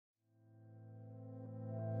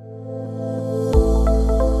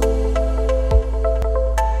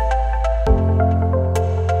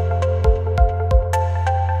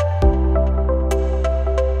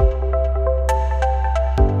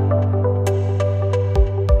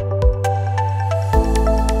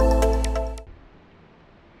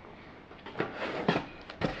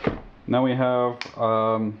now we have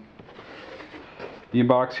the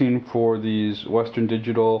unboxing for these Western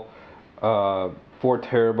Digital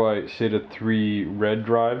 4TB SATA 3 red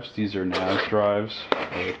drives. These are NAS drives,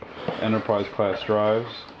 or enterprise class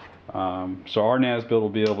drives. So our NAS build will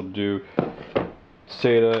be able to do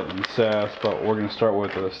SATA and SAS, but we're going to start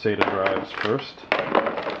with the SATA drives first.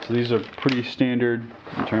 So these are pretty standard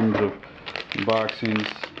in terms of unboxings.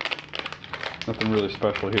 Nothing really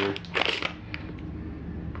special here.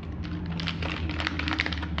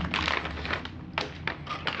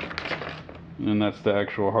 And that's the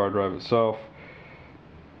actual hard drive itself.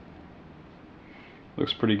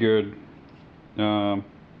 Looks pretty good. 64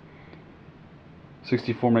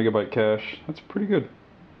 megabyte cache. That's pretty good.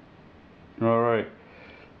 Alright.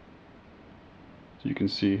 So you can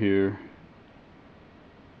see here.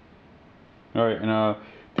 Alright, and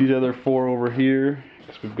these other four over here,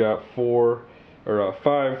 because we've got 5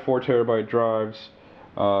 4TB drives,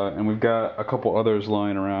 and we've got a couple others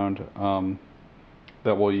lying around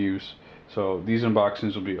that we'll use. So these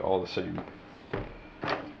unboxings will be all the same.